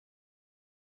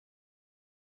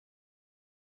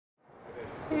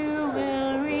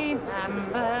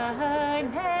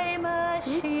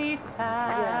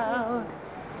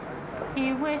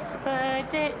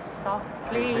whispered it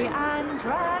softly and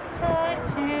dragged her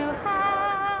to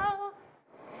hell.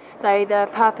 So the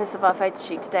purpose of our photo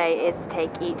shoot today is to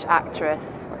take each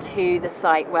actress to the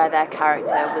site where their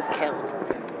character was killed.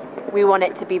 We want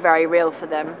it to be very real for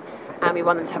them, and we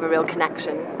want them to have a real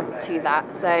connection to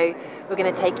that. So we're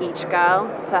going to take each girl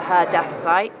to her death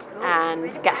site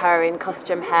and get her in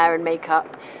costume, hair and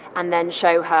makeup, and then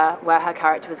show her where her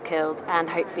character was killed and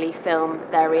hopefully film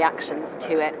their reactions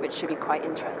to it, which should be quite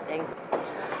interesting.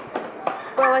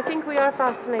 Well, I think we are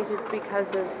fascinated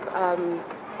because of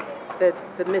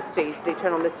the mystery, the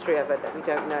eternal mystery of it, that we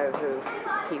don't know who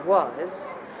he was.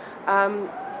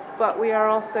 But we are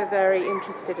also very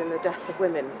interested in the death of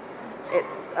women.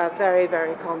 It's a very,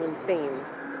 very common theme.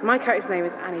 My character's name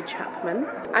is Annie Chapman.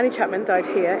 Annie Chapman died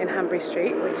here in Hanbury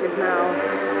Street, which is now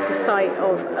the site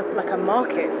of a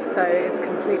market, so it's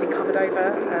completely covered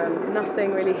over.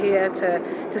 Nothing really here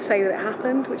to say that it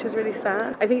happened, which is really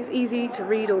sad. I think it's easy to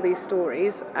read all these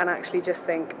stories and actually just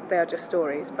think they are just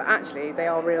stories, but actually they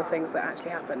are real things that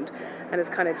actually happened. And as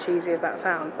kind of cheesy as that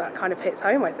sounds, that kind of hits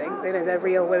home, I think. You know, they're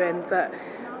real women that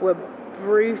were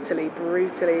brutally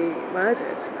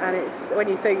murdered. And it's when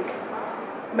you think,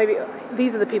 maybe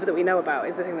these are the people that we know about,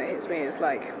 is the thing that hits me. It's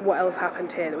like, what else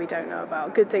happened here that we don't know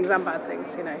about? Good things and bad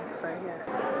things, you know, so yeah.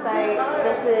 So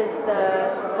this is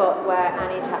the spot where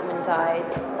Annie Chapman died.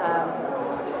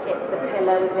 It's the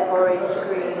pillar with the orange,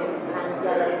 green and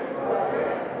yellow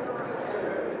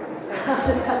spots. How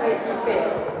does that make you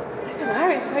feel? I don't know,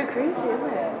 it's so creepy,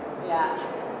 isn't it? Yeah.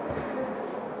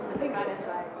 I think kind of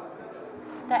like...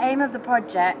 The aim of the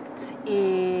project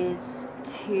is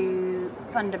to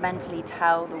fundamentally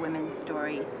tell the women's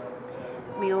stories.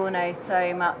 We all know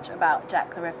so much about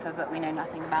Jack the Ripper, but we know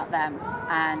nothing about them.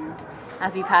 And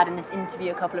as we've had in this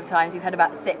interview a couple of times, we've had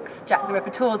about 6 Jack the Ripper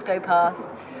tours go past.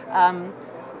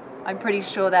 I'm pretty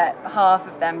sure that half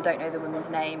of them don't know the women's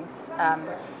names,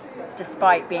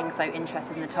 despite being so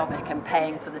interested in the topic and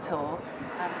paying for the tour.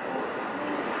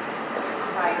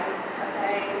 Right, so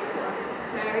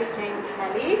Mary Jane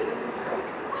Kelly,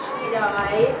 she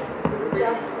died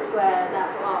just where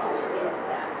that arch is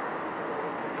there.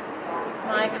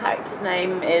 My character's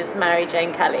name is Mary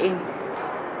Jane Kelly.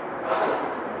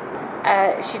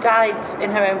 She died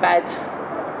in her own bed,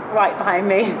 right behind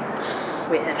me.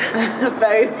 Weird.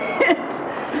 Very weird.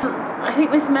 I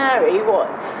think with Mary,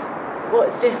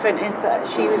 what's different is that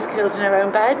she was killed in her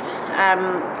own bed,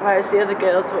 whereas the other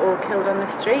girls were all killed on the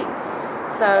street.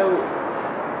 So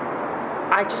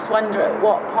I just wonder at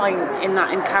what point in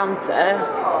that encounter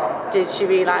did she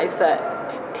realise that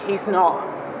he's not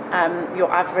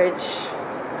your average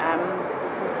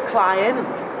client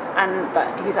and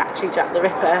that he's actually Jack the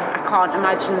Ripper. I can't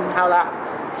imagine how that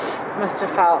must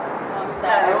have felt.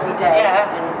 Every day. Yeah.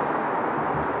 And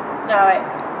no,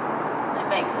 it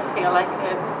makes her feel like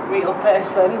a real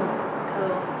person.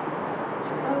 Cool.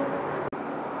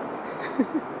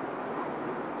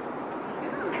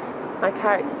 My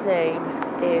character's name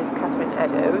is Catherine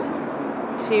Eddowes.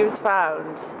 She was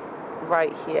found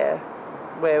right here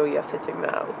where we are sitting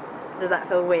now. Does that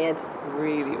feel weird?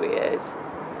 Really weird.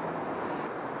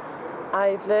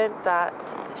 I've learnt that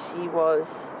she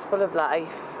was full of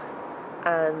life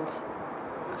and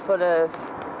full of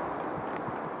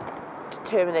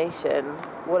determination.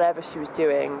 Whatever she was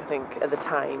doing, I think at the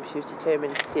time she was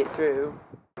determined to see it through.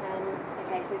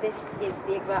 Okay, so this is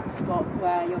the exact spot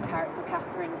where your character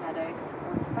Catherine Eddowes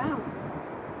was found.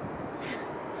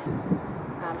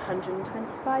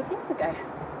 125 years ago.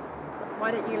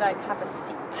 Why don't you have a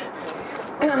seat?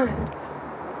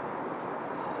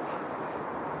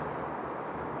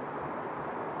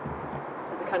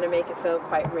 Does it kind of make it feel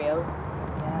quite real?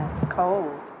 Yeah, it's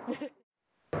cold.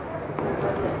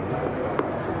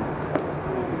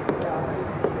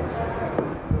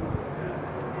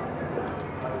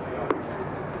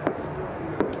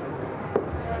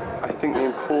 I think the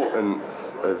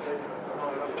importance of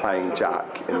playing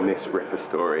Jack in this Ripper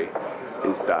story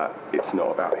is that it's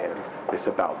not about him, it's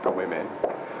about the women.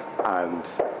 And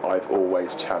I've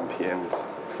always championed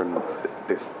from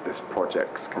this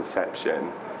project's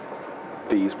conception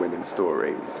these women's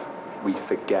stories. We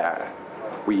forget.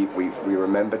 We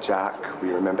remember Jack,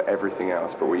 we remember everything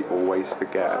else, but we always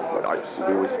forget. We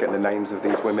always forget the names of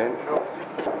these women,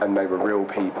 and they were real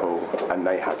people, and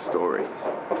they had stories.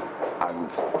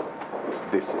 And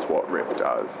this is what Rip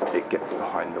does. It gets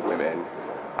behind the women,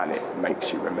 and it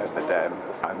makes you remember them,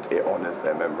 and it honours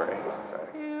their memory. So.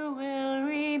 You will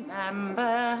remember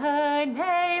her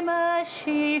name as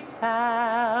she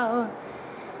fell.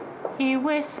 He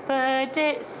whispered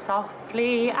it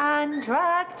softly and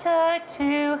dragged her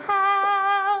to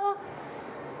hell.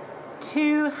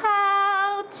 To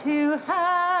hell, to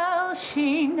hell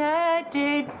she ne'er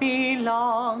did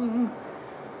belong.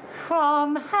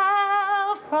 From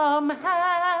hell,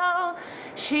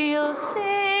 she'll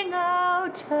sing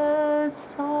out her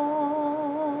song.